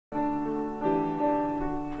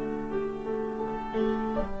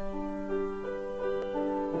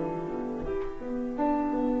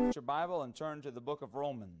and turn to the book of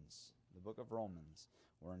Romans. The book of Romans.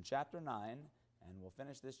 We're in chapter 9, and we'll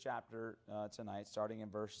finish this chapter tonight, starting in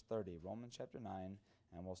verse 30. Romans chapter 9,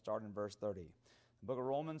 and we'll start in verse 30. The book of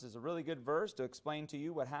Romans is a really good verse to explain to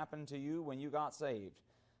you what happened to you when you got saved.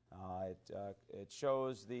 It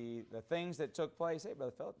shows the things that took place. Hey,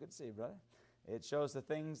 Brother Philip, good to see you, brother. It shows the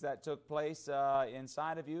things that took place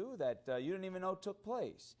inside of you that you didn't even know took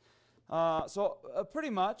place. So pretty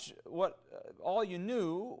much what all you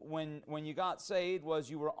knew when you got saved was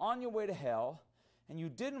you were on your way to hell, and you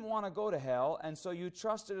didn't want to go to hell, and so you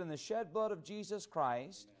trusted in the shed blood of Jesus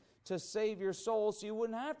Christ to save your soul so you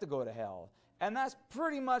wouldn't have to go to hell. And that's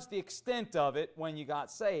pretty much the extent of it when you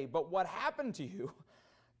got saved. But what happened to you,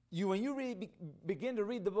 when you begin to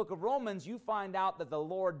read the book of Romans, you find out that the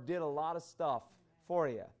Lord did a lot of stuff for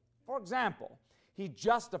you. For example, He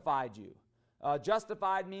justified you.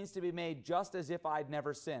 Justified means to be made just as if I'd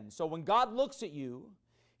never sinned. So when God looks at you,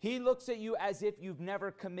 He looks at you as if you've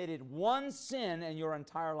never committed one sin in your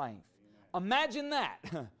entire life. Amen. Imagine that.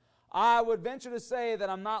 I would venture to say that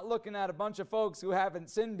I'm not looking at a bunch of folks who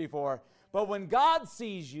haven't sinned before. But when God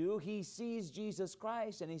sees you, He sees Jesus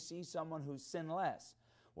Christ, and He sees someone who's sinless.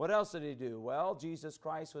 What else did He do? Well, Jesus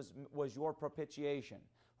Christ was your propitiation.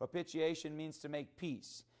 Propitiation means to make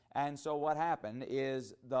peace. And so what happened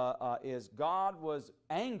is God was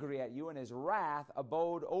angry at you, and His wrath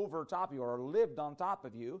abode over top of you, or lived on top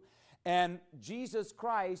of you. And Jesus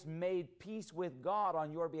Christ made peace with God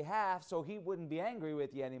on your behalf so He wouldn't be angry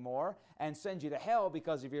with you anymore and send you to hell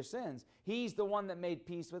because of your sins. He's the one that made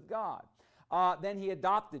peace with God. Then He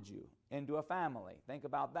adopted you into a family. Think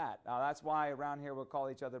about that. That's why around here we'll call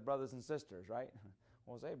each other brothers and sisters, right?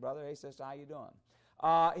 We'll say, brother, hey, sister, how you doing?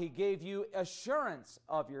 He gave you assurance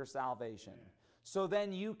of your salvation. So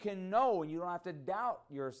then you can know, and you don't have to doubt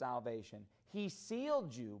your salvation. He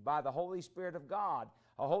sealed you by the Holy Spirit of God.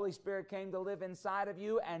 The Holy Spirit came to live inside of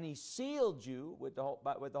you, and He sealed you with the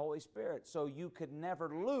Holy Spirit, so you could never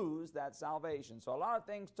lose that salvation. So a lot of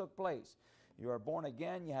things took place. You were born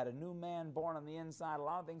again. You had a new man born on the inside. A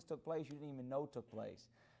lot of things took place you didn't even know took place.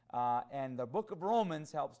 And the book of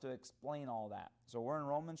Romans helps to explain all that. So we're in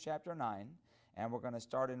Romans chapter 9, and we're going to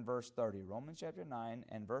start in verse 30. Romans chapter 9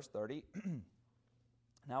 and verse 30.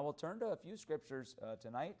 Now we'll turn to a few scriptures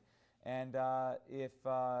tonight. And if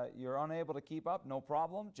you're unable to keep up, no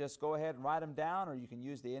problem. Just go ahead and write them down, or you can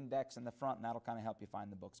use the index in the front, and that'll kind of help you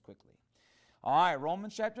find the books quickly. All right,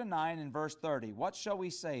 Romans chapter 9 and verse 30. What shall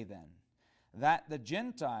we say then? That the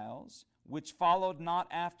Gentiles, which followed not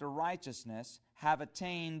after righteousness, have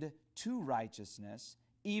attained to righteousness,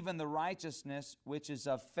 even the righteousness which is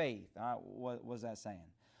of faith. All right, what was that saying?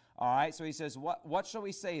 All right, so he says, what shall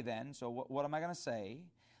we say then? So what am I going to say?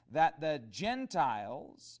 That the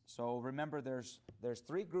Gentiles, so remember there's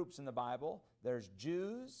three groups in the Bible. There's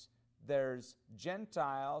Jews, there's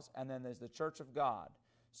Gentiles, and then there's the church of God.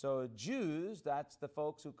 So Jews, that's the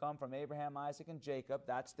folks who come from Abraham, Isaac, and Jacob.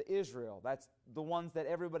 That's the Israel. That's the ones that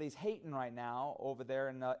everybody's hating right now over there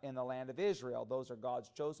in the land of Israel. Those are God's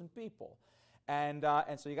chosen people. And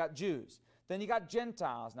so you got Jews. Then you got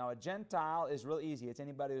Gentiles. Now a Gentile is real easy. It's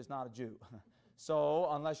anybody who's not a Jew. So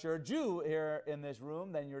unless you're a Jew here in this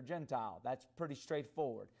room, then you're a Gentile. That's pretty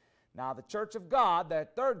straightforward. Now the church of God,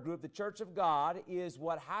 that third group, the church of God, is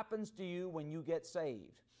what happens to you when you get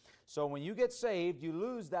saved. So when you get saved, you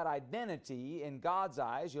lose that identity in God's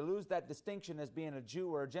eyes. You lose that distinction as being a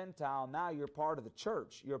Jew or a Gentile. Now you're part of the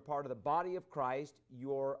church. You're part of the body of Christ.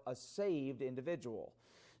 You're a saved individual.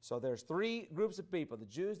 So there's three groups of people: the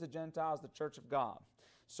Jews, the Gentiles, the church of God.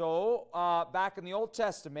 So back in the Old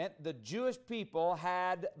Testament, the Jewish people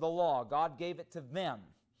had the law. God gave it to them.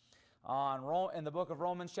 In the book of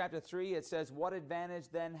Romans chapter 3, it says, what advantage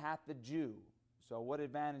then hath the Jew? So what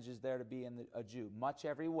advantage is there to be in a Jew? Much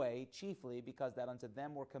every way, chiefly because that unto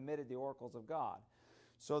them were committed the oracles of God.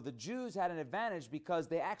 So the Jews had an advantage because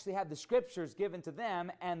they actually had the scriptures given to them,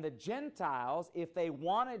 and the Gentiles, if they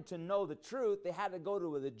wanted to know the truth, they had to go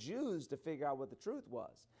to the Jews to figure out what the truth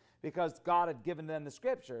was, because God had given them the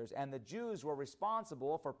scriptures, and the Jews were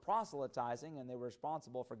responsible for proselytizing, and they were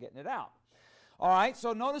responsible for getting it out. All right,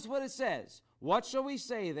 so notice what it says. What shall we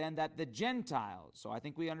say then that the Gentiles, so I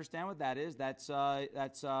think we understand what that is. That's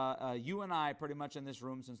you and I pretty much in this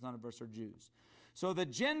room, since none of us are Jews. So the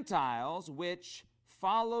Gentiles which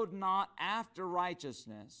followed not after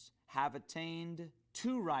righteousness have attained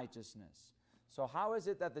to righteousness. So how is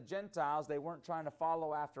it that the Gentiles, they weren't trying to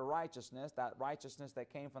follow after righteousness, that righteousness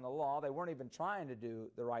that came from the law? They weren't even trying to do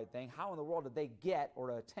the right thing. How in the world did they get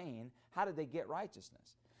or attain? How did they get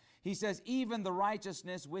righteousness? He says, even the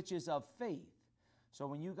righteousness which is of faith. So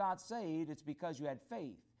when you got saved, it's because you had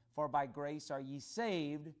faith. For by grace are ye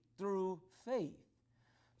saved through faith.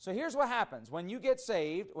 So here's what happens. When you get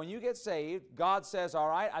saved, God says, all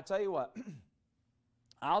right, I tell you what,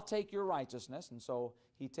 I'll take your righteousness. And so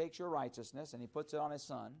he takes your righteousness and he puts it on his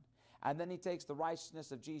Son. And then he takes the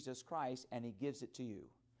righteousness of Jesus Christ and he gives it to you.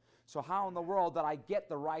 So how in the world did I get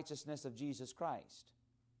the righteousness of Jesus Christ?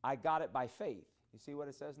 I got it by faith. You see what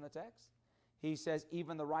it says in the text? He says,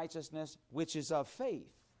 even the righteousness which is of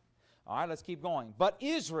faith. All right, let's keep going. But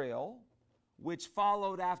Israel, which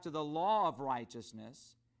followed after the law of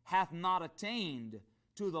righteousness, hath not attained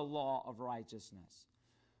to the law of righteousness.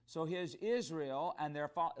 So here's Israel, and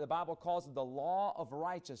the Bible calls it the law of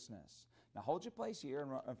righteousness. Now hold your place here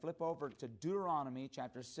and flip over to Deuteronomy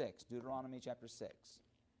chapter 6. Deuteronomy chapter 6.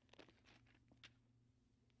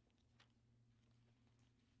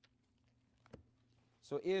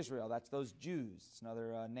 So Israel, that's those Jews. It's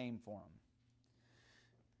another name for them.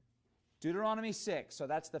 Deuteronomy 6. So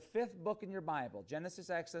that's the 5th book in your Bible.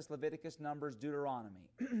 Genesis, Exodus, Leviticus, Numbers,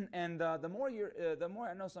 Deuteronomy. And the more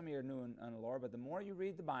I know some of you are new in the Lord, but the more you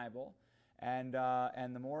read the Bible and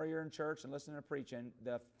the more you're in church and listening to preaching,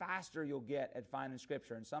 the faster you'll get at finding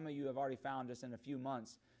Scripture. And some of you have already found just in a few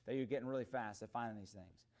months that you're getting really fast at finding these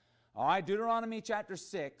things. All right, Deuteronomy chapter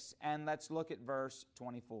 6, and let's look at verse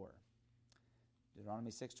 24.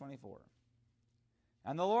 Deuteronomy 6:24.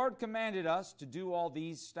 And the Lord commanded us to do all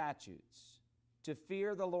these statutes, to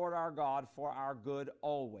fear the Lord our God for our good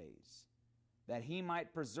always, that he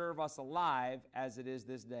might preserve us alive as it is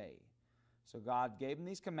this day. So God gave them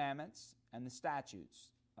these commandments and the statutes,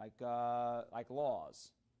 like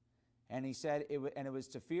laws. And he said, it was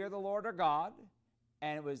to fear the Lord our God,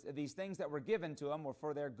 and it was these things that were given to them were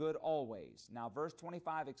for their good always. Now verse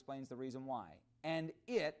 25 explains the reason why. And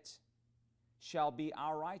it shall be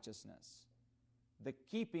our righteousness, the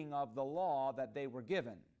keeping of the law that they were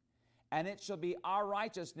given. And it shall be our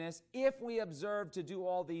righteousness if we observe to do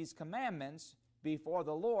all these commandments before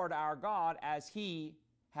the Lord our God as he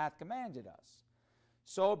hath commanded us.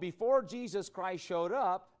 So before Jesus Christ showed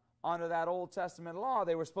up under that Old Testament law,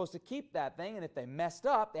 they were supposed to keep that thing, and if they messed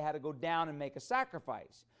up, they had to go down and make a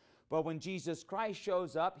sacrifice. But when Jesus Christ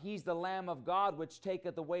shows up, he's the Lamb of God which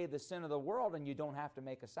taketh away the sin of the world, and you don't have to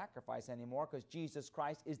make a sacrifice anymore because Jesus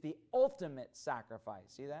Christ is the ultimate sacrifice.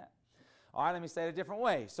 See that? All right, let me say it a different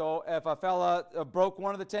way. So if a fella broke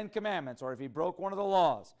one of the 10 commandments, or if he broke one of the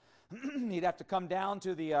laws, he'd have to come down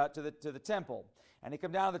to the temple. And he'd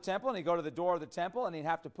come down to the temple, and he'd go to the door of the temple, and he'd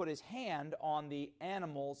have to put his hand on the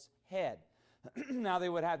animal's head. Now they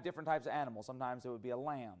would have different types of animals. Sometimes it would be a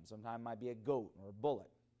lamb. Sometimes it might be a goat or a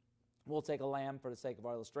bullock. We'll take a lamb for the sake of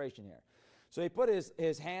our illustration here. So he put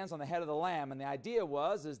his hands on the head of the lamb, and the idea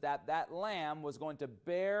was that lamb was going to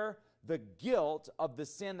bear the guilt of the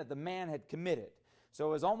sin that the man had committed. So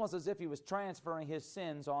it was almost as if he was transferring his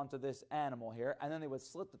sins onto this animal here, and then they would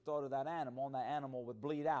slit the throat of that animal, and that animal would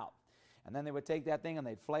bleed out. And then they would take that thing and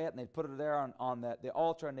they'd flay it, and they'd put it there on the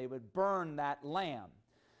altar, and they would burn that lamb.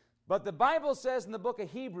 But the Bible says in the book of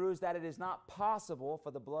Hebrews that it is not possible for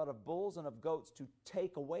the blood of bulls and of goats to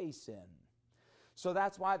take away sin. So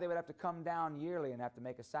that's why they would have to come down yearly and have to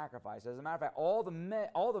make a sacrifice. As a matter of fact, all the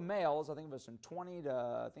males, I think it was from 20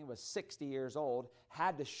 to 60 years old,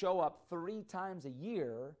 had to show up 3 times a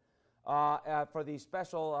year for these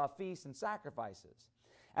special feasts and sacrifices.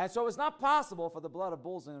 And so it's not possible for the blood of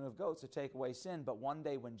bulls and of goats to take away sin. But one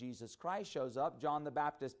day when Jesus Christ shows up, John the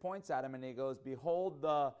Baptist points at him and he goes, "Behold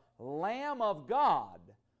the Lamb of God,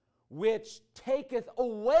 which taketh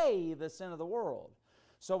away the sin of the world."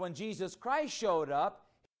 So when Jesus Christ showed up,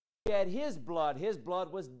 he had his blood. His blood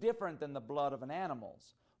was different than the blood of an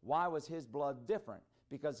animal's. Why was his blood different?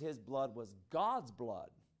 Because his blood was God's blood.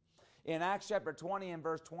 In Acts chapter 20 and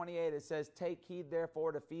verse 28, it says, "Take heed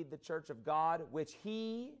therefore to feed the church of God, which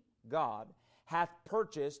he, God, hath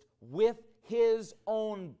purchased with his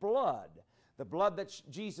own blood." The blood that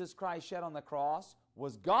Jesus Christ shed on the cross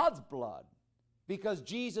was God's blood, because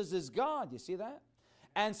Jesus is God. You see that?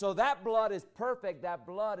 And so that blood is perfect. That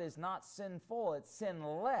blood is not sinful. It's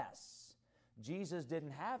sinless. Jesus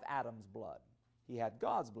didn't have Adam's blood. He had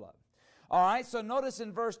God's blood. All right, so notice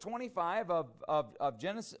in verse 25 of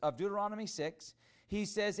Deuteronomy 6, he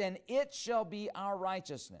says, "And it shall be our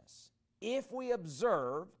righteousness, if we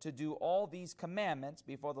observe to do all these commandments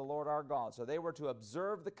before the Lord our God." So they were to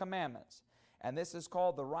observe the commandments. And this is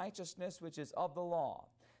called the righteousness which is of the law.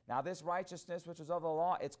 Now this righteousness which is of the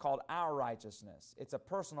law, it's called our righteousness. It's a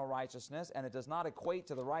personal righteousness, and it does not equate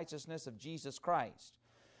to the righteousness of Jesus Christ.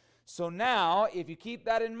 So now, if you keep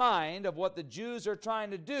that in mind of what the Jews are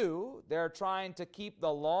trying to do, they're trying to keep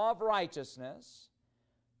the law of righteousness,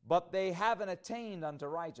 but they haven't attained unto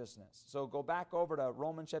righteousness. So go back over to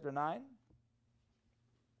Romans chapter 9.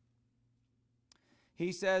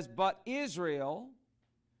 He says, but Israel,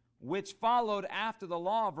 which followed after the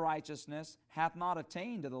law of righteousness, hath not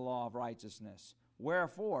attained to the law of righteousness.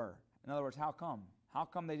 Wherefore? In other words, how come? How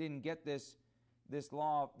come they didn't get this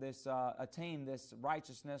law, attain this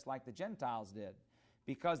righteousness like the Gentiles did?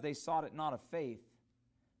 Because they sought it not of faith,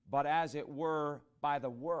 but as it were by the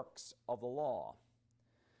works of the law.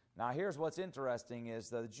 Now here's what's interesting is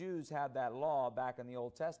the Jews had that law back in the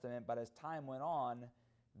Old Testament, but as time went on,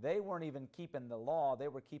 they weren't even keeping the law. They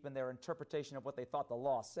were keeping their interpretation of what they thought the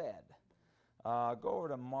law said. Go over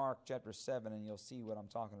to Mark chapter 7 and you'll see what I'm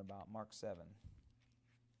talking about. Mark 7.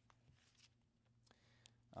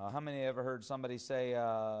 How many ever heard somebody say,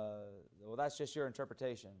 well, that's just your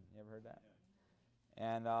interpretation? You ever heard that?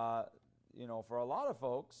 Yeah. And, you know, for a lot of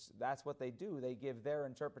folks, that's what they do. They give their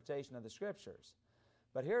interpretation of the Scriptures.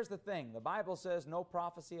 But here's the thing. The Bible says no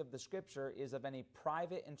prophecy of the Scripture is of any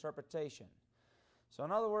private interpretation. So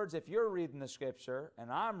in other words, if you're reading the Scripture and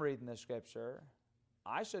I'm reading the Scripture,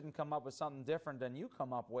 I shouldn't come up with something different than you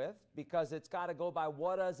come up with, because it's got to go by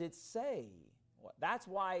what does it say. That's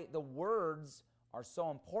why the words are so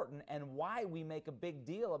important and why we make a big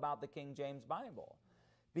deal about the King James Bible.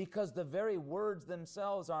 Because the very words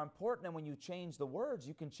themselves are important, and when you change the words,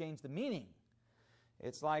 you can change the meaning.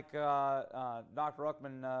 It's like Dr.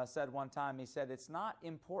 Ruckman said one time. He said, it's not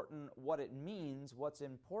important what it means. What's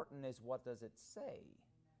important is what does it say.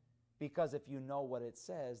 Because if you know what it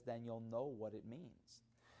says, then you'll know what it means.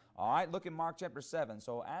 All right, look at Mark chapter 7.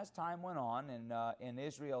 So as time went on in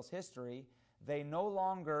Israel's history, they no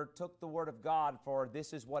longer took the Word of God for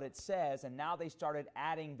this is what it says, and now they started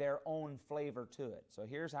adding their own flavor to it. So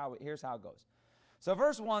here's how it goes. So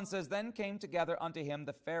verse 1 says, Then came together unto him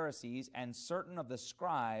the Pharisees and certain of the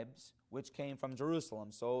scribes which came from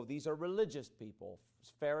Jerusalem. So these are religious people,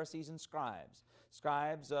 Pharisees and scribes.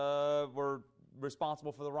 Scribes were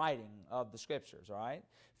responsible for the writing of the Scriptures, all right?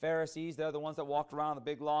 Pharisees, they're the ones that walked around in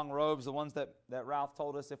the big long robes, the ones that Ralph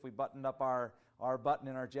told us if we buttoned up our button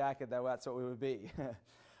in our jacket, that's what we would be.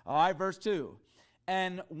 All right, verse 2.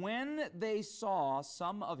 And when they saw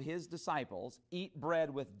some of his disciples eat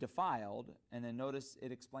bread with defiled, and then notice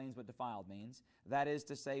it explains what defiled means, that is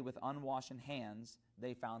to say with unwashen hands,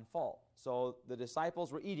 they found fault. So the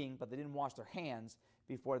disciples were eating, but they didn't wash their hands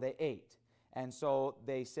before they ate. And so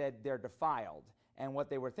they said they're defiled. And what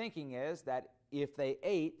they were thinking is that if they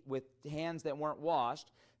ate with hands that weren't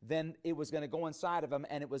washed, then it was going to go inside of them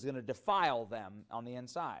and it was going to defile them on the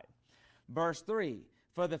inside. Verse 3,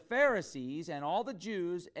 For the Pharisees and all the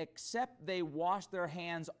Jews, except they wash their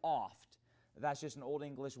hands oft. That's just an Old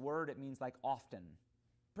English word. It means like often.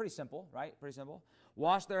 Pretty simple, right? Pretty simple.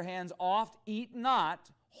 Wash their hands oft, eat not,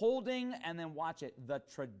 holding, and then watch it, the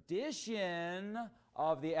tradition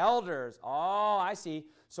of the elders. Oh, I see.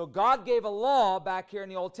 So God gave a law back here in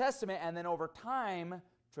the Old Testament, and then over time,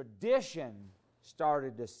 tradition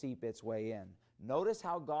started to seep its way in. Notice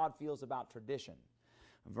how God feels about tradition.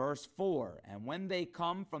 Verse 4, And when they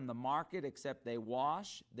come from the market, except they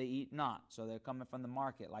wash, they eat not. So they're coming from the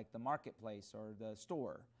market, like the marketplace or the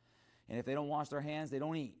store. And if they don't wash their hands, they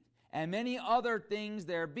don't eat. And many other things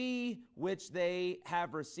there be, which they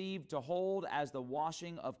have received to hold, as the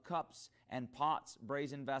washing of cups and pots,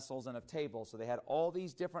 brazen vessels, and of tables. So they had all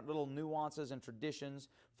these different little nuances and traditions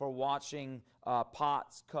for washing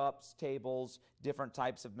pots, cups, tables, different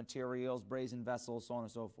types of materials, brazen vessels, so on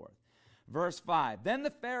and so forth. Verse 5, Then the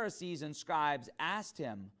Pharisees and scribes asked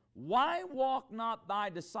him, Why walk not thy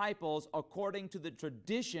disciples according to the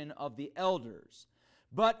tradition of the elders,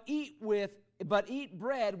 but eat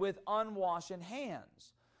bread with unwashen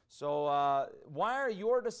hands? So why are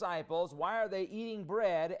your disciples, why are they eating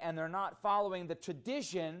bread and they're not following the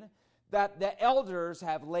tradition that the elders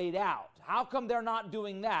have laid out? How come they're not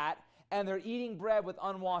doing that and they're eating bread with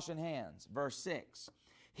unwashen hands? Verse 6,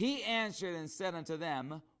 He answered and said unto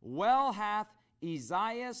them, Well hath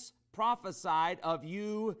Isaiah prophesied of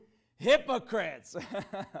you hypocrites.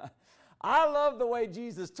 I love the way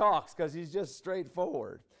Jesus talks because he's just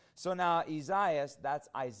straightforward. So now Isaiah, that's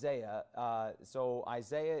Isaiah. So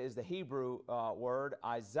Isaiah is the Hebrew word.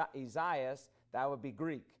 Isaiah, that would be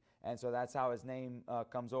Greek. And so that's how his name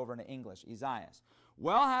comes over into English, Isaiah.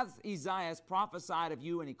 Well hath Isaiah prophesied of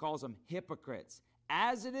you, and he calls them hypocrites.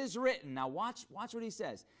 As it is written, now watch what he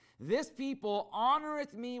says. This people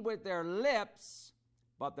honoreth me with their lips,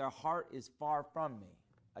 but their heart is far from me.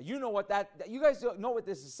 You know what you guys don't know what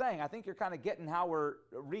this is saying. I think you're kind of getting how we're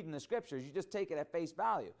reading the Scriptures. You just take it at face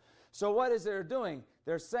value. So what is they're doing?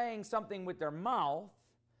 They're saying something with their mouth,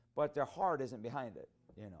 but their heart isn't behind it,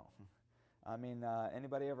 you know. I mean,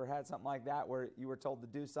 anybody ever had something like that where you were told to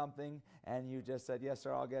do something and you just said, yes,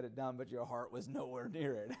 sir, I'll get it done, but your heart was nowhere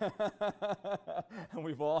near it? And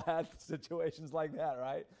we've all had situations like that,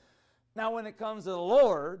 right? Now, when it comes to the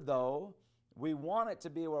Lord, though, we want it to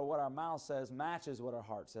be where what our mouth says matches what our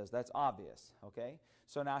heart says. That's obvious, okay?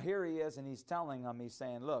 So now here he is, and he's telling them, he's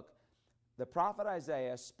saying, look, the prophet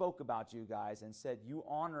Isaiah spoke about you guys and said, you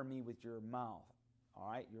honor me with your mouth, all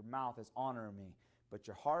right? Your mouth is honoring me, but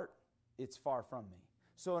your heart, it's far from me.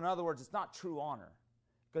 So in other words, it's not true honor,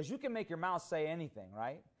 because you can make your mouth say anything,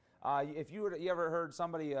 right? If you ever heard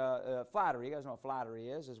somebody flattery, you guys know what flattery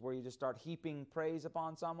is where you just start heaping praise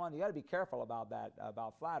upon someone. You got to be careful about that,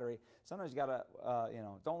 about flattery. Sometimes you got to,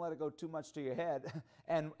 don't let it go too much to your head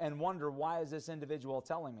and wonder, why is this individual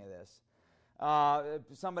telling me this?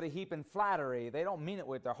 Somebody heaping flattery, they don't mean it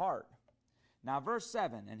with their heart. Now verse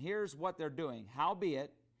 7, and here's what they're doing.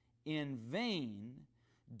 Howbeit, in vain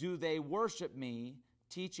do they worship me,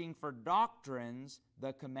 teaching for doctrines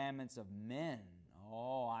the commandments of men.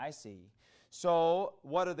 Oh, I see. So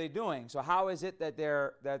what are they doing? So how is it that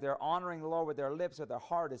they're honoring the Lord with their lips, but their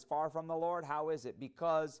heart is far from the Lord? How is it?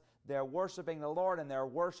 Because they're worshiping the Lord, and their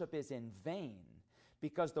worship is in vain.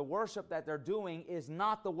 Because the worship that they're doing is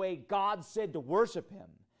not the way God said to worship Him.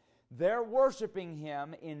 They're worshiping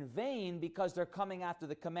Him in vain because they're coming after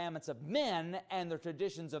the commandments of men and the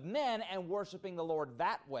traditions of men and worshiping the Lord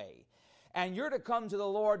that way. And you're to come to the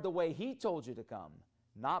Lord the way He told you to come,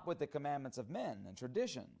 not with the commandments of men and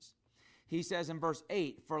traditions. He says in verse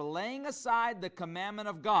 8, for laying aside the commandment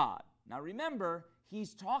of God. Now remember,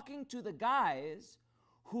 he's talking to the guys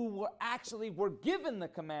who were given the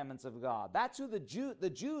commandments of God. That's who the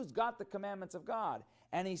Jews got the commandments of God.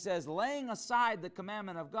 And he says, laying aside the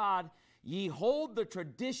commandment of God, ye hold the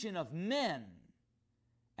tradition of men.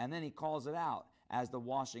 And then he calls it out as the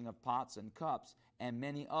washing of pots and cups and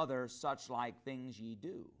many other such like things ye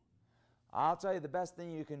do. I'll tell you, the best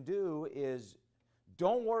thing you can do is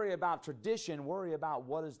don't worry about tradition, worry about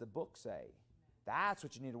what does the book say. That's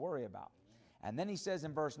what you need to worry about. And then he says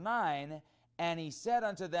in verse 9, and he said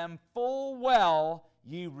unto them, full well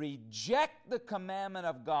ye reject the commandment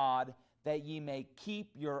of God, that ye may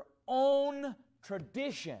keep your own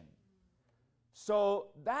tradition. So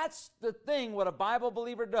that's the thing what a Bible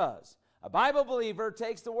believer does. A Bible believer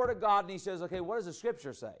takes the Word of God and he says, okay, what does the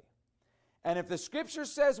Scripture say? And if the Scripture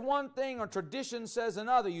says one thing or tradition says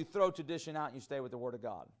another, you throw tradition out and you stay with the Word of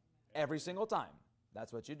God. Every single time.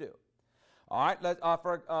 That's what you do. All right,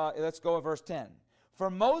 let's go to verse 10. For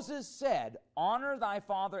Moses said, honor thy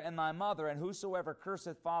father and thy mother, and whosoever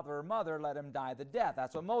curseth father or mother, let him die the death.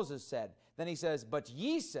 That's what Moses said. Then he says, but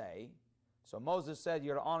ye say, so Moses said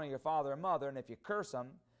you're to honor your father and mother, and if you curse them,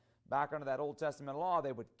 back under that Old Testament law,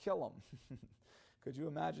 they would kill them. Could you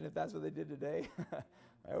imagine if that's what they did today?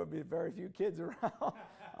 There would be very few kids around.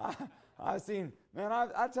 I've seen, man,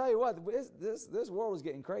 I tell you what, this world is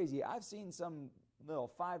getting crazy. I've seen some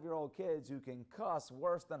little 5-year-old kids who can cuss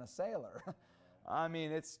worse than a sailor. I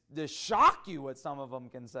mean, it's to shock you what some of them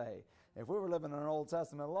can say. If we were living in an Old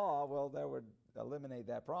Testament law, well, that would eliminate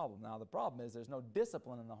that problem. Now, the problem is there's no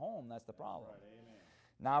discipline in the home. That's the problem. Right, amen.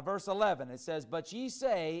 Now, verse 11, it says, but ye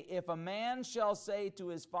say, if a man shall say to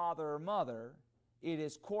his father or mother, it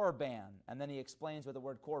is korban. And then he explains what the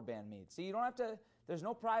word korban means. See, you don't have to, there's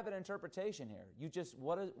no private interpretation here. You just,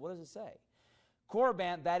 what does it say?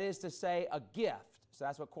 Korban, that is to say a gift. So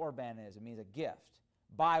that's what korban is. It means a gift.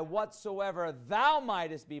 By whatsoever thou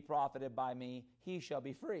mightest be profited by me, he shall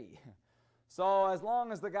be free. So as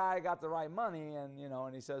long as the guy got the right money and,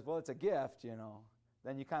 and he says, well, it's a gift,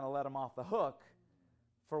 then you kind of let him off the hook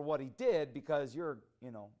for what he did because you're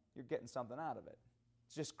getting something out of it.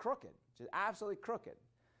 It's just crooked, just absolutely crooked.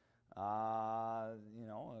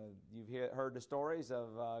 You've heard the stories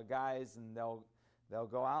of guys, and they'll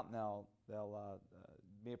go out and they'll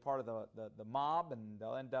be a part of the mob, and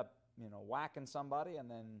they'll end up whacking somebody, and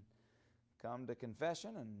then come to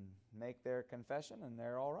confession and make their confession, and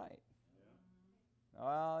they're all right. Yeah.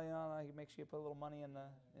 Well, he makes you put a little money in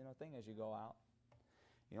the thing as you go out.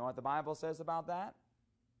 You know what the Bible says about that?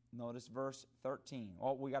 Notice verse 13.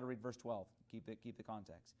 Oh, we got to read verse 12. Keep the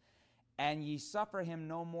context. And ye suffer him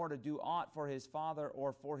no more to do aught for his father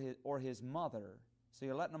or his mother. So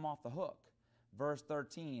you're letting him off the hook. Verse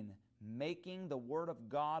 13. Making the word of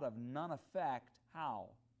God of none effect. How?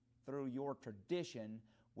 Through your tradition,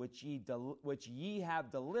 which ye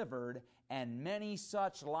have delivered, and many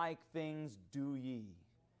such like things do ye.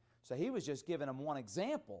 So he was just giving them one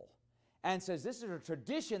example, and says, this is a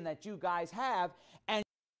tradition that you guys have, and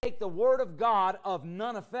you make the word of God of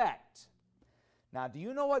none effect. Now, do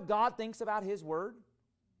you know what God thinks about His word?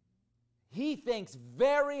 He thinks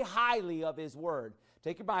very highly of His Word.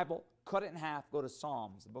 Take your Bible, cut it in half, go to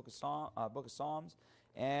Psalms, the book of Psalms,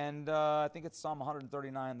 and I think it's Psalm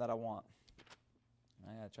 139 that I want.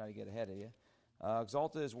 I got to try to get ahead of you.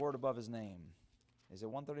 Exalted His Word above His name. Is it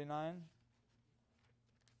 139?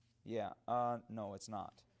 Yeah, no, it's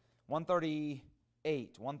not.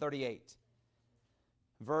 138.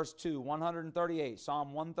 Verse 2, 138.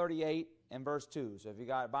 Psalm 138 and verse 2. So if you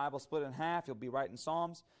got a Bible split in half, you'll be right in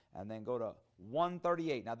Psalms, and then go to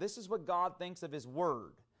 138. Now this is what God thinks of His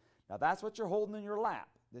Word. Now that's what you're holding in your lap.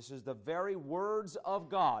 This is the very words of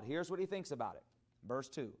God. Here's what He thinks about it. Verse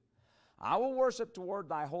 2. I will worship toward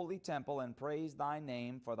Thy holy temple and praise Thy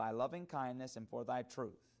name for Thy loving kindness and for Thy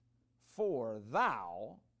truth. For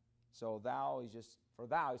Thou, so Thou, for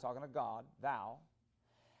Thou, He's talking to God, Thou,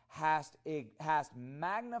 hast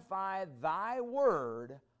magnified Thy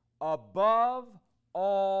word above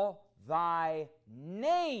all Thy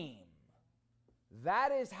name.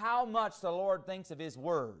 That is how much the Lord thinks of His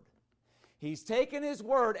word. He's taken His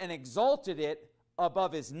word and exalted it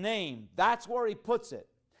above His name. That's where He puts it.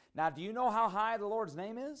 Now, do you know how high the Lord's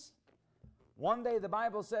name is? One day the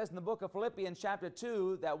Bible says in the book of Philippians chapter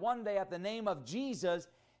 2 that one day at the name of Jesus,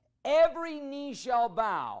 every knee shall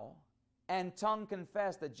bow and tongue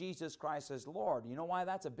confess that Jesus Christ is Lord. You know why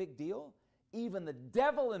that's a big deal? Even the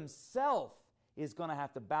devil himself is going to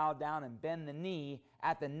have to bow down and bend the knee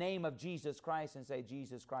at the name of Jesus Christ and say,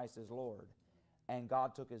 Jesus Christ is Lord. And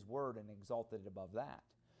God took His word and exalted it above that.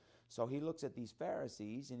 So He looks at these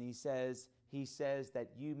Pharisees and He says that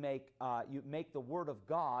you make the word of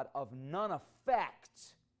God of none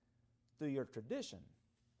effect through your tradition.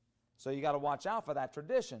 So you got to watch out for that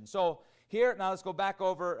tradition. So here, now let's go back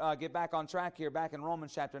over, get back on track here, back in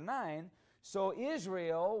Romans chapter 9. So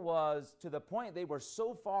Israel was to the point they were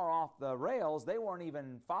so far off the rails, they weren't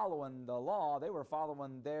even following the law. They were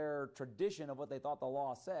following their tradition of what they thought the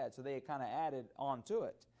law said. So they had kind of added on to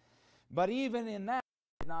it. But even in that,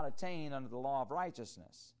 they did not attain under the law of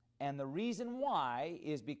righteousness. And the reason why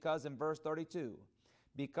is because in verse 32,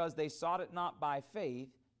 because they sought it not by faith,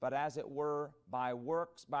 but as it were by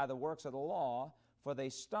the works of the law, for they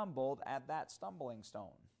stumbled at that stumbling stone.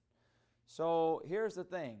 So here's the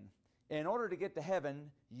thing. In order to get to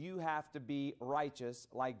heaven, you have to be righteous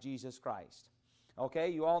like Jesus Christ. Okay,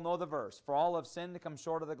 you all know the verse. For all have sinned to come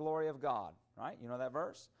short of the glory of God. Right? You know that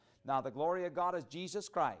verse? Now, the glory of God is Jesus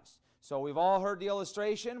Christ. So we've all heard the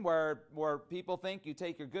illustration where people think you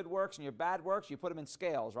take your good works and your bad works, you put them in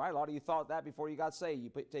scales, right? A lot of you thought that before you got saved.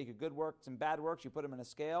 You take your good works and bad works, you put them in a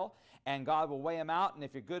scale, and God will weigh them out, and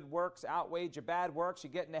if your good works outweighed your bad works, you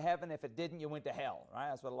get into heaven. If it didn't, you went to hell, right?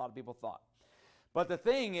 That's what a lot of people thought. But the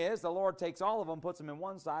thing is, the Lord takes all of them, puts them in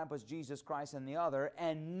one side, and puts Jesus Christ in the other,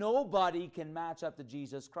 and nobody can match up to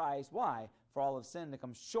Jesus Christ. Why? For all have sinned to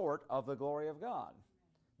come short of the glory of God.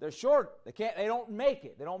 They're short. They don't make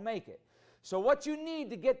it. They don't make it. So what you need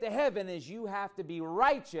to get to heaven is you have to be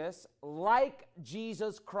righteous like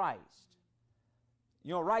Jesus Christ. You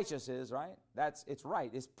know what righteous is, right? It's right.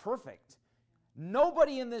 It's perfect.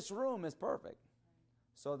 Nobody in this room is perfect.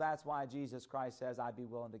 So that's why Jesus Christ says, I'd be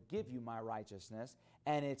willing to give you my righteousness,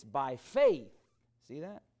 and it's by faith. See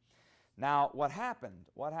that? Now, what happened?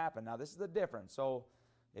 What happened? Now, this is the difference. So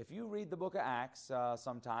if you read the book of Acts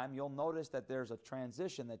sometime, you'll notice that there's a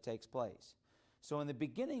transition that takes place. So in the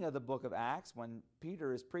beginning of the book of Acts, when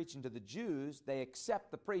Peter is preaching to the Jews, they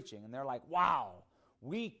accept the preaching. And they're like, wow,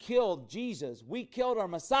 we killed Jesus. We killed our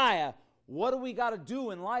Messiah. What do we got to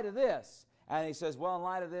do in light of this? And he says, well, in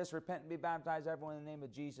light of this, repent and be baptized, everyone, in the name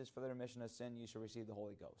of Jesus, for the remission of sin. You shall receive the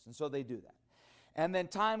Holy Ghost. And so they do that. And then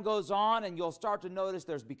time goes on, and you'll start to notice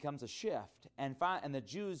there becomes a shift. And the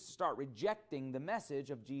Jews start rejecting the message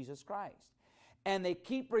of Jesus Christ. And they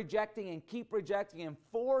keep rejecting, and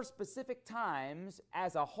 4 specific times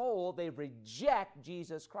as a whole, they reject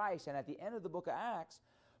Jesus Christ. And at the end of the book of Acts,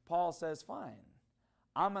 Paul says, fine,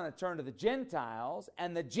 I'm going to turn to the Gentiles,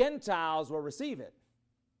 and the Gentiles will receive it.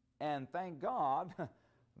 And thank God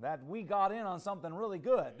that we got in on something really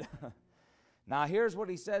good. Now, here's what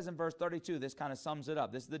he says in verse 32. This kind of sums it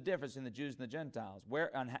up. This is the difference in the Jews and the Gentiles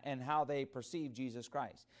and how they perceive Jesus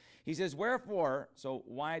Christ. He says, wherefore, so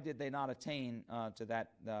why did they not attain to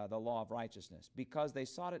the law of righteousness? Because they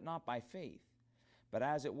sought it not by faith, but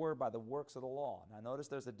as it were by the works of the law. Now, notice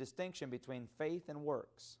there's a distinction between faith and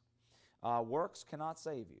works. Works cannot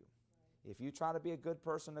save you. If you try to be a good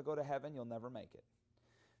person to go to heaven, you'll never make it,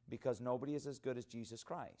 because nobody is as good as Jesus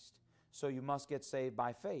Christ. So you must get saved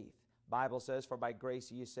by faith. Bible says, for by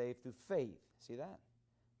grace ye are saved through faith. See that?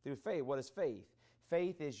 Through faith. What is faith?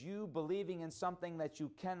 Faith is you believing in something that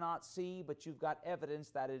you cannot see, but you've got evidence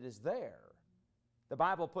that it is there. The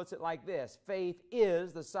Bible puts it like this: faith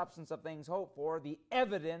is the substance of things hoped for, the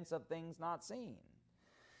evidence of things not seen.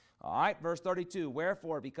 All right, verse 32,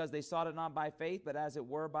 wherefore, because they sought it not by faith, but as it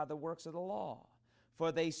were by the works of the law.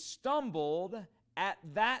 For they stumbled at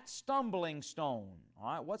that stumbling stone. All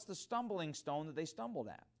right, what's the stumbling stone that they stumbled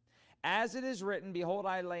at? As it is written, behold,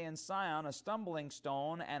 I lay in Sion a stumbling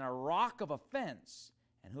stone and a rock of offense,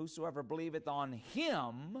 and whosoever believeth on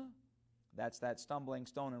him, that's that stumbling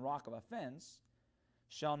stone and rock of offense,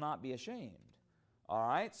 shall not be ashamed. All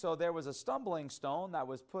right, so there was a stumbling stone that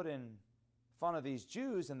was put in front of these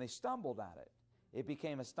Jews, and they stumbled at it. It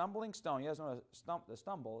became a stumbling stone. You guys know to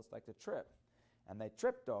stumble, it's like to trip. And they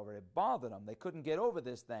tripped over it. It bothered them. They couldn't get over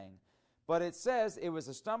this thing. But it says it was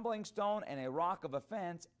a stumbling stone and a rock of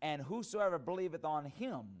offense, and whosoever believeth on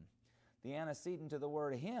him. The antecedent to the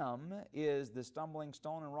word him is the stumbling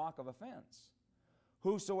stone and rock of offense.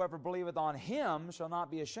 Whosoever believeth on him shall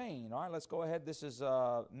not be ashamed. All right, let's go ahead. This is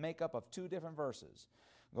a makeup of two different verses.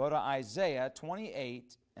 Go to Isaiah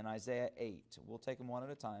 28 and Isaiah 8. We'll take them one at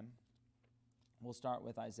a time. We'll start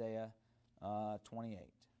with Isaiah 28.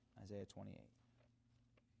 Isaiah 28.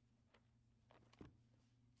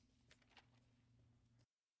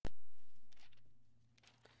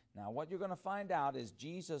 Now, what you're going to find out is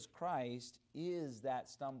Jesus Christ is that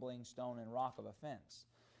stumbling stone and rock of offense.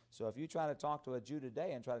 So if you try to talk to a Jew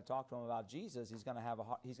today and try to talk to him about Jesus, he's going to have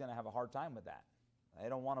a hard time with that. They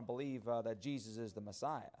don't want to believe that Jesus is the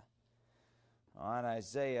Messiah. All right,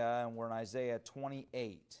 Isaiah, and we're in Isaiah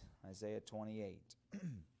 28. Isaiah 28.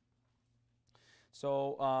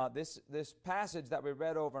 So this passage that we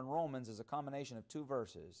read over in Romans is a combination of two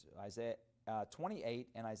verses, Isaiah 28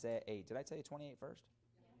 and Isaiah 8. Did I tell you 28 first?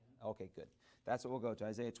 Okay, good. That's what we'll go to,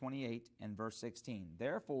 Isaiah 28 and verse 16.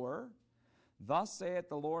 Therefore, thus saith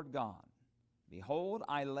the Lord God, behold,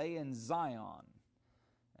 I lay in Zion.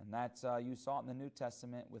 And that's, you saw it in the New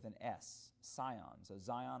Testament with an S, Sion. So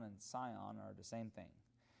Zion and Sion are the same thing.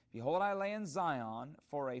 Behold, I lay in Zion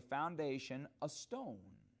for a foundation, a stone,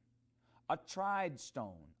 a tried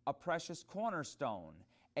stone, a precious cornerstone,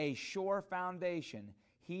 a sure foundation.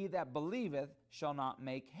 He that believeth shall not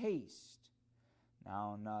make haste.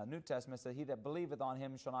 Now, in the New Testament, it says, he that believeth on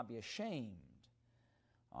him shall not be ashamed.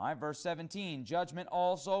 All right, verse 17, judgment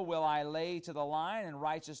also will I lay to the line, and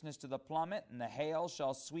righteousness to the plummet, and the hail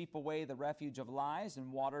shall sweep away the refuge of lies,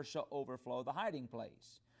 and water shall overflow the hiding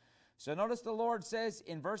place. So notice the Lord says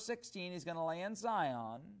in verse 16, he's going to lay in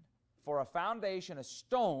Zion for a foundation, a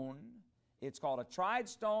stone. It's called a tried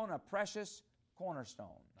stone, a precious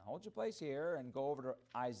cornerstone. Now hold your place here and go over to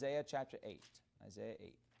Isaiah chapter 8. Isaiah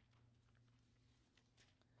 8.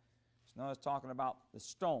 So notice talking about the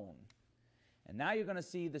stone. And now you're going to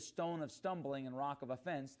see the stone of stumbling and rock of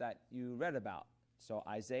offense that you read about. So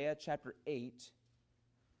Isaiah chapter 8,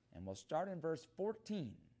 and we'll start in verse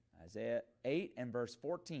 14. Isaiah 8 and verse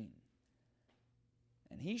 14.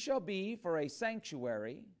 And he shall be for a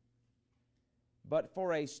sanctuary, but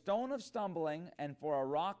for a stone of stumbling and for a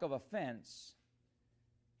rock of offense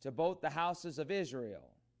to both the houses of Israel.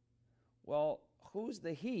 Well, who's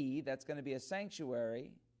the he that's going to be a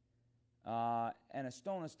sanctuary and a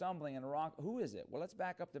stone of stumbling and a rock? Who is it? Well, let's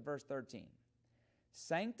back up to verse 13.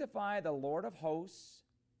 Sanctify the Lord of hosts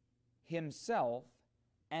himself,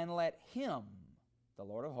 and let him, the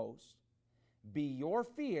Lord of hosts, be your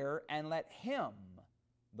fear, and let him,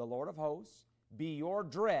 the Lord of hosts, be your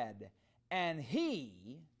dread. And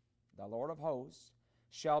he, the Lord of hosts,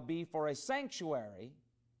 shall be for a sanctuary,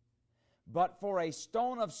 but for a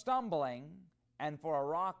stone of stumbling and for a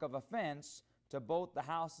rock of offense to both the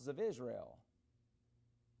houses of Israel.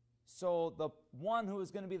 So the one who is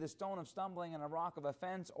going to be the stone of stumbling and a rock of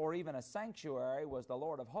offense, or even a sanctuary, was the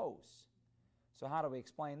Lord of hosts. So how do we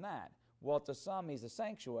explain that? Well, to some he's a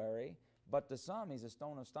sanctuary, but to some he's a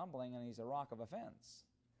stone of stumbling and he's a rock of offense.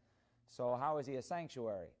 So how is he a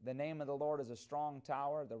sanctuary? The name of the Lord is a strong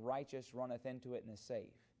tower. The righteous runneth into it and is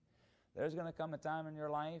safe. There's going to come a time in your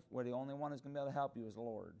life where the only one who's going to be able to help you is the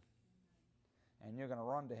Lord. And you're going to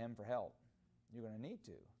run to him for help. You're going to need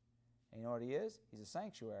to. And you know what he is? He's a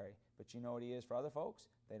sanctuary. But you know what he is for other folks?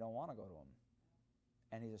 They don't want to go to him.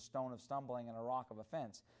 And he's a stone of stumbling and a rock of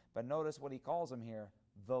offense. But notice what he calls him here,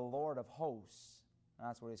 the Lord of hosts. And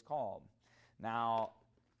that's what he's called. Now,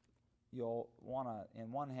 you'll want to,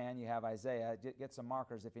 in one hand, you have Isaiah. Get some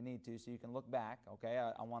markers if you need to so you can look back. Okay,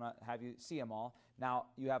 I want to have you see them all. Now,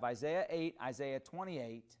 you have Isaiah 8, Isaiah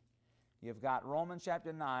 28. You've got Romans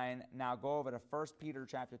chapter 9. Now go over to 1 Peter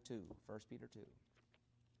chapter 2. 1 Peter 2.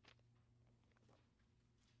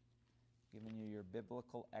 Giving you your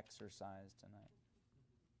biblical exercise tonight.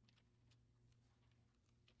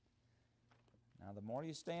 Now, the more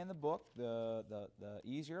you stay in the book, the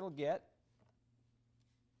easier it'll get.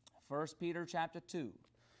 1 Peter chapter 2.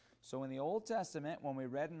 So in the Old Testament, when we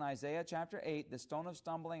read in Isaiah chapter 8, the stone of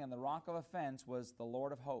stumbling and the rock of offense was the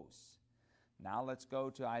Lord of hosts. Now let's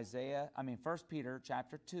go to 1 Peter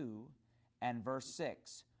chapter 2 and verse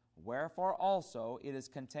 6. Wherefore also it is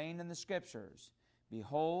contained in the Scriptures,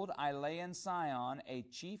 Behold, I lay in Sion a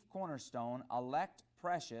chief cornerstone, elect,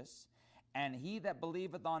 precious, and he that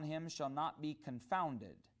believeth on him shall not be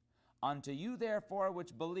confounded. Unto you therefore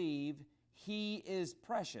which believe, he is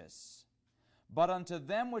precious. But unto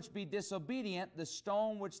them which be disobedient, the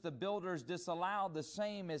stone which the builders disallowed, the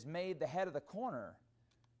same is made the head of the corner.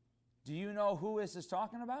 Do you know who this is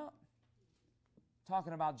talking about?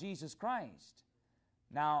 Talking about Jesus Christ.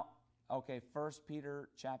 Now, okay, 1 Peter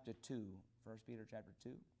chapter 2. 1 Peter chapter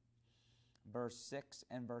 2. Verse 6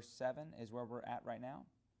 and verse 7 is where we're at right now.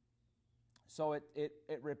 So it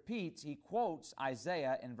repeats, he quotes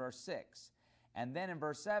Isaiah in verse 6. And then in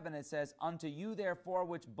verse 7 it says, Unto you therefore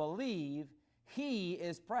which believe, he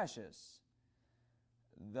is precious.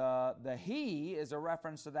 The he is a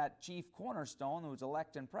reference to that chief cornerstone who's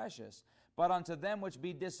elect and precious. But unto them which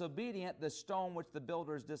be disobedient, the stone which the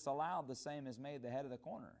builders disallowed, the same is made the head of the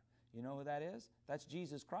corner. You know who that is? That's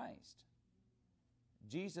Jesus Christ.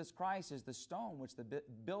 Jesus Christ is the stone which the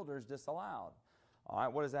builders disallowed. All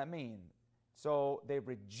right, what does that mean? So they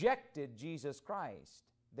rejected Jesus Christ.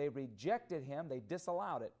 They rejected him. They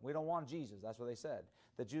disallowed it. We don't want Jesus. That's what they said.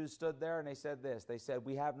 The Jews stood there and they said this. They said,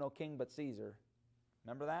 we have no king but Caesar.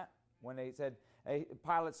 Remember that? When they said,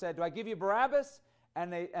 Pilate said, do I give you Barabbas?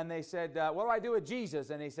 And they said, what do I do with Jesus?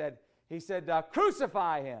 And he said,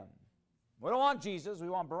 crucify him. We don't want Jesus. We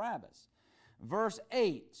want Barabbas. Verse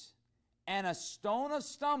 8, and a stone of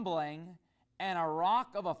stumbling and a rock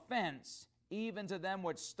of offense, even to them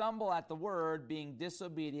which stumble at the word, being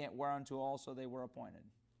disobedient, whereunto also they were appointed.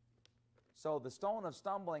 So the stone of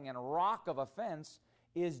stumbling and rock of offense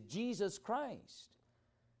is Jesus Christ.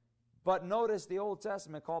 But notice the Old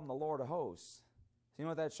Testament called him the Lord of hosts. You know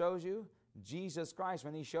what that shows you? Jesus Christ,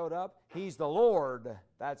 when he showed up, he's the Lord.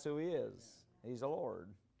 That's who he is. He's the Lord.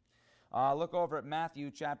 Look over at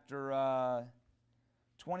Matthew chapter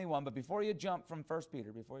 21. But before you jump from 1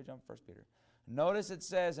 Peter, notice it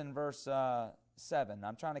says in verse 7.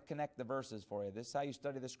 I'm trying to connect the verses for you. This is how you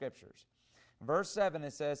study the Scriptures. Verse 7,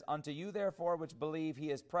 it says, Unto you therefore which believe,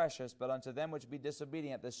 he is precious, but unto them which be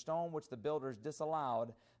disobedient, the stone which the builders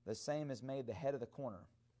disallowed, the same is made the head of the corner.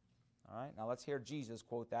 All right, now let's hear Jesus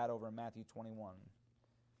quote that over in Matthew 21.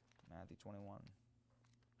 Matthew 21.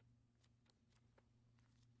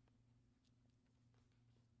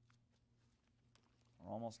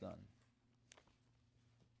 We're almost done.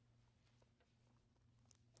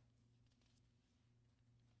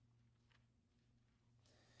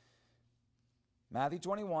 Matthew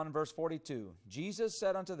 21, verse 42. Jesus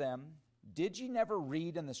said unto them, Did ye never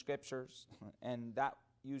read in the Scriptures? And that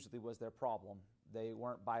usually was their problem. They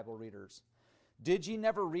weren't Bible readers. Did ye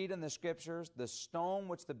never read in the Scriptures, the stone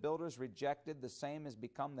which the builders rejected, the same has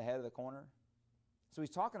become the head of the corner? So he's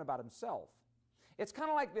talking about himself. It's kind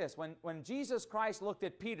of like this. When Jesus Christ looked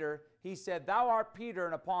at Peter, he said, Thou art Peter,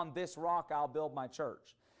 and upon this rock I'll build my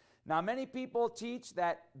church. Now many people teach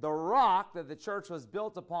that the rock that the church was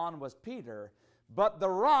built upon was Peter, but the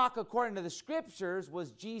rock, according to the Scriptures,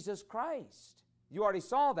 was Jesus Christ. You already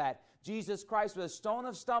saw that. Jesus Christ was a stone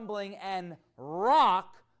of stumbling and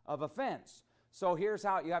rock of offense. So here's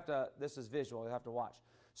how you have to, this is visual, you have to watch.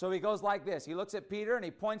 So he goes like this. He looks at Peter and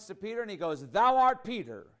he points to Peter and he goes, Thou art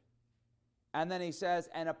Peter. And then he says,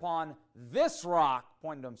 And upon this rock,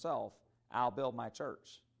 pointing to himself, I'll build my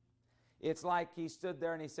church. It's like he stood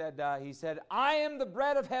there and he said, I am the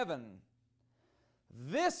bread of heaven.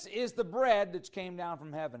 This is the bread that came down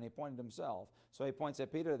from heaven. He pointed to himself. So he points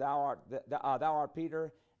at Peter, thou art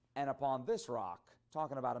Peter, and upon this rock,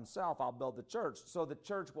 talking about himself, I'll build the church. So the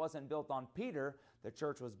church wasn't built on Peter. The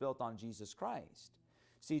church was built on Jesus Christ.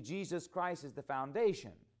 See, Jesus Christ is the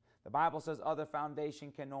foundation. The Bible says, other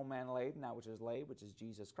foundation can no man lay than that which is laid, which is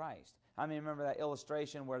Jesus Christ. I mean, remember that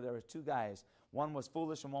illustration where there were two guys. One was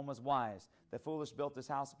foolish and one was wise. The foolish built his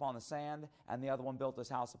house upon the sand, and the other one built his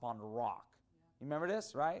house upon the rock. You remember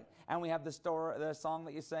this, right? And we have the song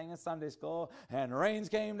that you sang in Sunday school, and the rains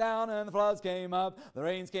came down and the floods came up. The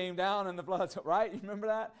rains came down and the floods, right? You remember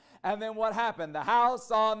that? And then what happened? The house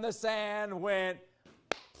on the sand went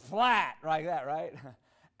flat, like that, right?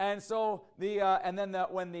 And so when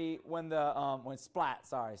splat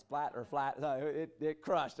or flat, it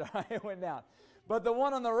crushed, all right? It went down. But the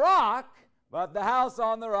one on the rock, but the house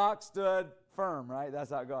on the rock stood firm, right? That's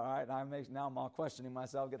how it goes, all right? Now I'm all questioning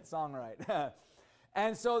myself, get the song right.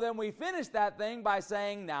 And so then we finish that thing by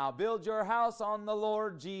saying, now build your house on the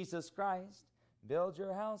Lord Jesus Christ. Build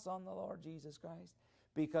your house on the Lord Jesus Christ.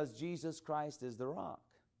 Because Jesus Christ is the rock.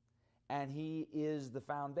 And He is the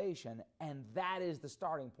foundation. And that is the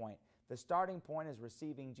starting point. The starting point is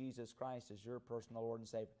receiving Jesus Christ as your personal Lord and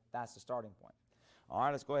Savior. That's the starting point. All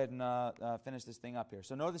right, let's go ahead and finish this thing up here.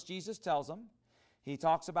 So notice Jesus tells them, He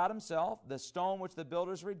talks about Himself, the stone which the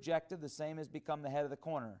builders rejected, the same has become the head of the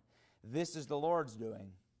corner. This is the Lord's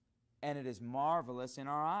doing, and it is marvelous in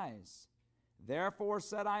our eyes. Therefore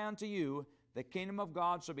said I unto you, the kingdom of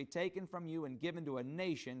God shall be taken from you and given to a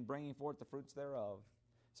nation, bringing forth the fruits thereof.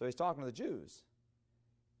 So He's talking to the Jews.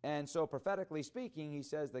 And so prophetically speaking, He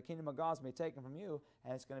says the kingdom of God is going to be taken from you,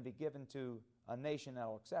 and it's going to be given to a nation that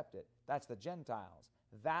will accept it. That's the Gentiles.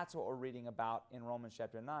 That's what we're reading about in Romans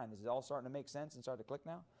chapter 9. Is it all starting to make sense and start to click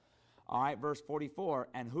now? All right, verse 44,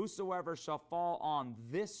 and whosoever shall fall on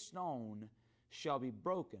this stone shall be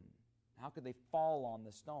broken. How could they fall on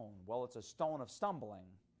the stone? Well, it's a stone of stumbling,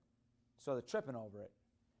 so they're tripping over it.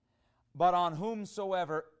 But on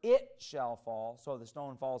whomsoever it shall fall, so the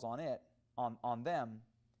stone falls on it, on them,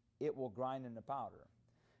 it will grind into powder.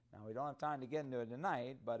 Now, we don't have time to get into it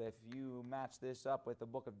tonight, but if you match this up with the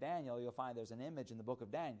book of Daniel, you'll find there's an image in the book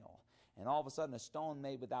of Daniel. And all of a sudden, a stone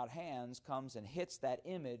made without hands comes and hits that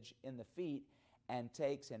image in the feet and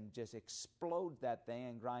takes and just explodes that thing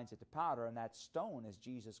and grinds it to powder. And that stone is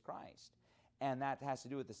Jesus Christ. And that has to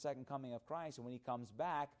do with the second coming of Christ. And when He comes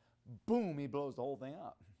back, boom, He blows the whole thing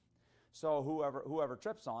up. So whoever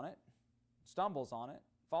trips on it, stumbles on it,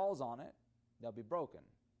 falls on it, they'll be broken.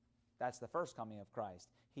 That's the first coming of Christ.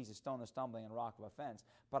 He's a stone of stumbling and rock of offense.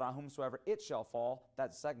 But on whomsoever it shall fall,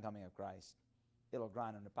 that's the second coming of Christ. It'll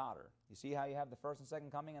grind into powder. You see how you have the first and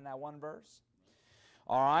second coming in that one verse?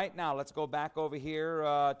 All right, now let's go back over here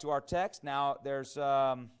to our text. Now there's,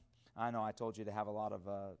 I know I told you to have a lot of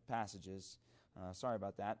passages. Sorry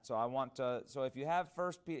about that. So I want to, so if you have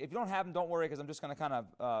First Peter, if you don't have them, don't worry, because I'm just going to kind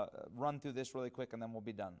of run through this really quick and then we'll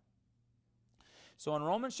be done. So in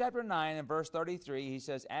Romans chapter 9 and verse 33, he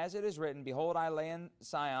says, as it is written, behold, I lay in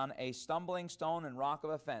Sion a stumbling stone and rock of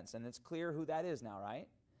offense. And it's clear who that is now, right?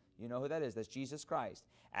 You know who that is. That's Jesus Christ.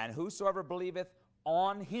 And whosoever believeth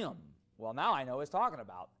on Him. Well, now I know what it's talking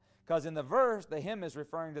about. Because in the verse, the him is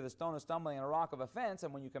referring to the stone of stumbling and a rock of offense.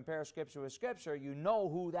 And when you compare Scripture with Scripture, you know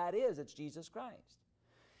who that is. It's Jesus Christ.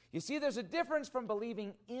 You see, there's a difference from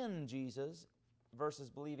believing in Jesus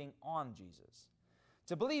versus believing on Jesus.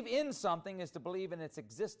 To believe in something is to believe in its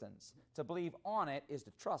existence. To believe on it is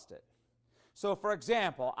to trust it. So, for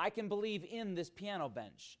example, I can believe in this piano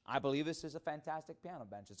bench. I believe this is a fantastic piano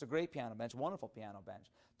bench. It's a great piano bench, wonderful piano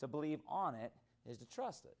bench. To believe on it is to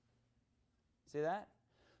trust it. See that?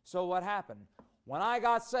 So what happened? When I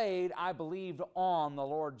got saved, I believed on the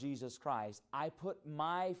Lord Jesus Christ. I put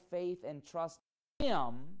my faith and trust in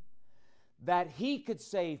Him that He could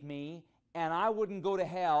save me and I wouldn't go to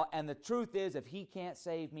hell. And the truth is, if He can't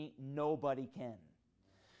save me, nobody can.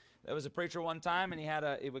 There was a preacher one time, and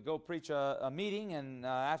he would go preach a meeting, and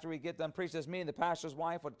after we get done preaching this meeting, the pastor's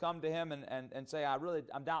wife would come to him and say,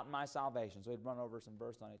 I'm doubting my salvation. So he'd run over some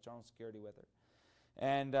verse on eternal security with her.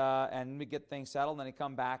 And we get things settled, and then he'd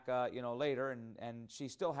come back later, and she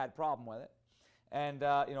still had problem with it. And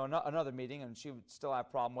another meeting, and she would still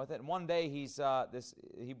have problem with it. And one day he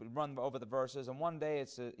would run over the verses, and one day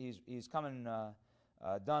he's coming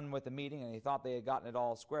done with the meeting, and he thought they had gotten it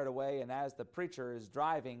all squared away. And as the preacher is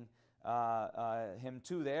driving him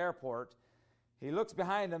to the airport, he looks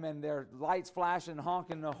behind him, and there lights flashing,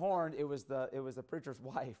 honking the horn. It was the preacher's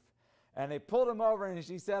wife, and they pulled him over, and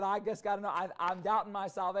she said, "I just got to know. I'm doubting my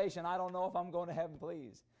salvation. I don't know if I'm going to heaven,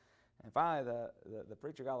 please." And finally, the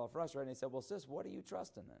preacher got a little frustrated, and he said, "Well, sis, what are you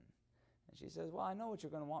trusting in?" And she says, "Well, I know what you're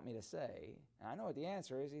going to want me to say, and I know what the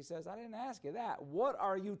answer is." He says, "I didn't ask you that. What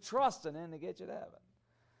are you trusting in to get you to heaven?"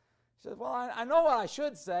 She says, "Well, I know what I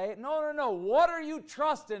should say." No. What are you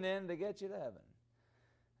trusting in to get you to heaven?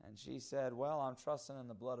 And she said, "Well, I'm trusting in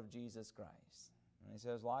the blood of Jesus Christ." And he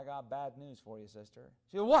says, "Well, I got bad news for you, sister."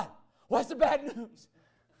 She said, "What? What's the bad news?"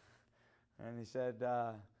 And he said,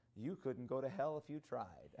 "You couldn't go to hell if you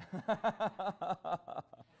tried."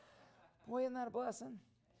 Boy, isn't that a blessing?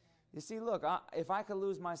 You see, look, if I could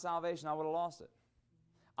lose my salvation, I would have lost it.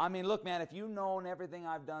 I mean, look, man, if you've known everything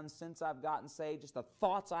I've done since I've gotten saved, just the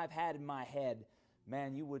thoughts I've had in my head,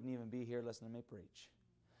 man, you wouldn't even be here listening to me preach.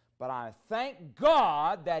 But I thank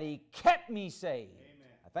God that He kept me saved. Amen.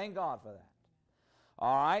 I thank God for that.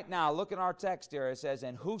 All right, now look at our text here. It says,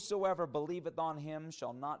 "And whosoever believeth on Him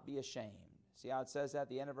shall not be ashamed." See how it says that at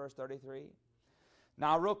the end of verse 33?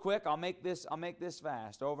 Now, real quick, I'll make this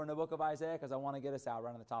fast. Over in the book of Isaiah, because I want to get us out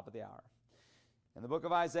right on the top of the hour. In the book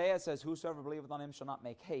of Isaiah, it says, whosoever believeth on him shall not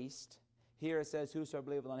make haste. Here it says, whosoever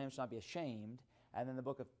believeth on him shall not be ashamed. And in the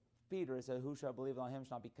book of Peter, it says, whosoever believeth on him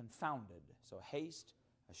shall not be confounded. So haste,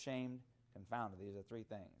 ashamed, confounded. These are three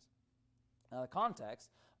things. Now the context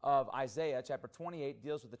of Isaiah chapter 28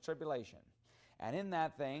 deals with the tribulation. And in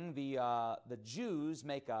that thing, the Jews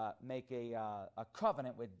make a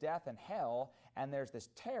covenant with death and hell, and there's this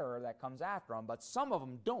terror that comes after them, but some of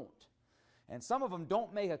them don't. And some of them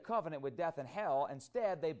don't make a covenant with death and hell.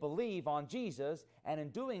 Instead, they believe on Jesus, and in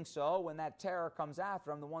doing so, when that terror comes after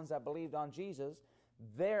them, the ones that believed on Jesus,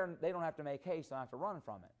 they don't have to make haste, they don't have to run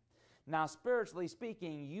from it. Now, spiritually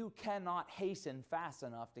speaking, you cannot hasten fast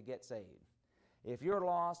enough to get saved. If you're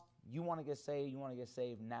lost, you want to get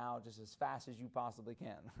saved now just as fast as you possibly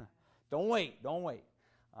can. Don't wait.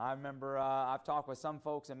 I remember I've talked with some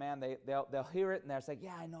folks, and man, they'll hear it, and they'll say,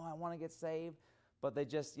 yeah, I know, I want to get saved. But they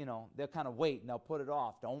just, they'll kind of wait, and they'll put it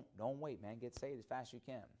off. Don't wait, man. Get saved as fast as you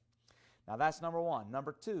can. Now, that's number one.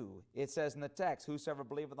 Number two, it says in the text, whosoever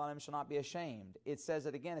believeth on him shall not be ashamed. It says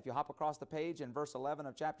it again, if you hop across the page in verse 11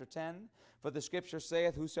 of chapter 10, for the scripture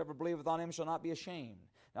saith, whosoever believeth on him shall not be ashamed.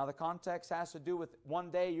 Now, the context has to do with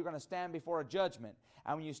one day you're going to stand before a judgment.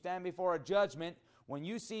 And when you stand before a judgment, when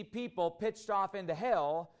you see people pitched off into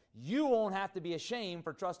hell, you won't have to be ashamed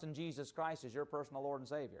for trusting Jesus Christ as your personal Lord and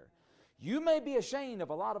Savior. You may be ashamed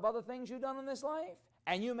of a lot of other things you've done in this life,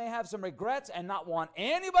 and you may have some regrets and not want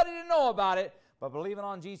anybody to know about it, but believing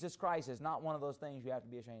on Jesus Christ is not one of those things you have to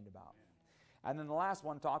be ashamed about. And then the last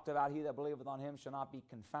one talked about, he that believeth on him shall not be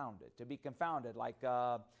confounded. To be confounded, like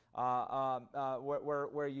where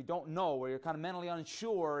you don't know, where you're kind of mentally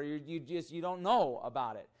unsure, you don't know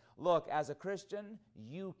about it. Look, as a Christian,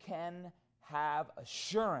 you can have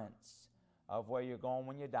assurance of where you're going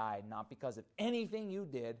when you die, not because of anything you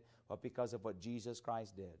did, but because of what Jesus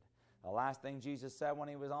Christ did. The last thing Jesus said when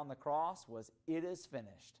he was on the cross was, it is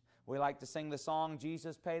finished. We like to sing the song,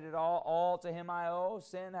 Jesus paid it all to him I owe.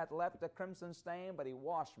 Sin hath left a crimson stain, but he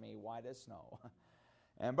washed me white as snow.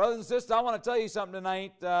 And brothers and sisters, I want to tell you something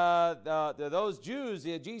tonight. Those Jews,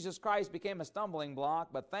 Jesus Christ became a stumbling block,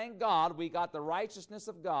 but thank God we got the righteousness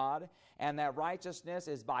of God, and that righteousness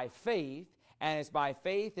is by faith, and it's by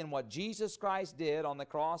faith in what Jesus Christ did on the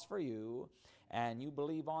cross for you, and you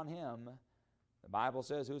believe on him. The Bible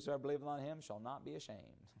says, whosoever believeth on him shall not be ashamed.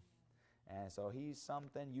 And so he's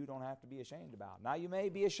something you don't have to be ashamed about. Now, you may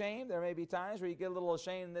be ashamed. There may be times where you get a little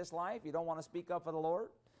ashamed in this life. You don't want to speak up for the Lord.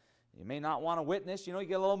 You may not want to witness. You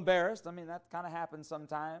get a little embarrassed. I mean, that kind of happens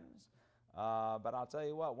sometimes. But I'll tell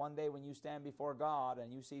you what, one day when you stand before God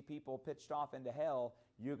and you see people pitched off into hell,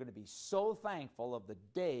 you're going to be so thankful of the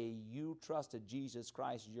day you trusted Jesus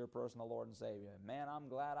Christ as your personal Lord and Savior. Man, I'm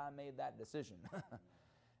glad I made that decision.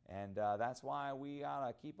 And that's why we got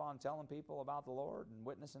to keep on telling people about the Lord and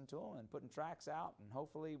witnessing to them and putting tracts out. And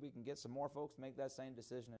hopefully we can get some more folks to make that same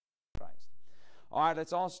decision in Christ. All right,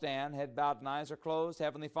 let's all stand. Head bowed and eyes are closed.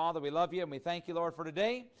 Heavenly Father, we love you and we thank you, Lord, for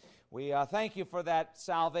today. We thank you for that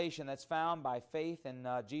salvation that's found by faith in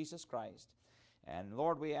Jesus Christ. And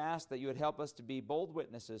Lord, we ask that you would help us to be bold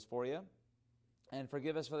witnesses for you. And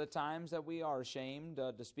forgive us for the times that we are ashamed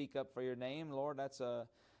to speak up for your name. Lord, that's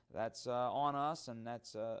on us, and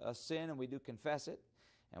that's a sin, and we do confess it.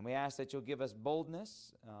 And we ask that you'll give us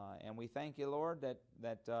boldness, and we thank you, Lord,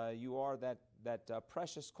 that you are that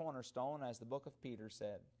precious cornerstone, as the book of Peter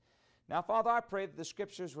said. Now, Father, I pray that the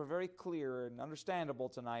Scriptures were very clear and understandable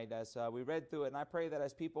tonight as we read through it, and I pray that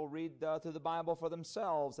as people read through the Bible for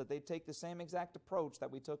themselves, that they take the same exact approach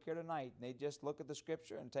that we took here tonight. And they just look at the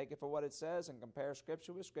Scripture and take it for what it says and compare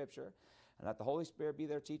Scripture with Scripture, and let the Holy Spirit be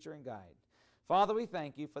their teacher and guide. Father, we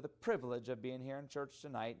thank you for the privilege of being here in church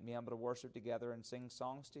tonight and being able to worship together and sing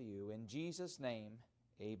songs to you. In Jesus' name,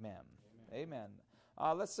 amen. Amen.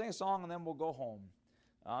 Let's sing a song and then we'll go home.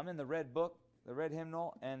 I'm in the red book, the red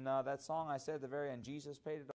hymnal, and that song I said at the very end, Jesus paid it all.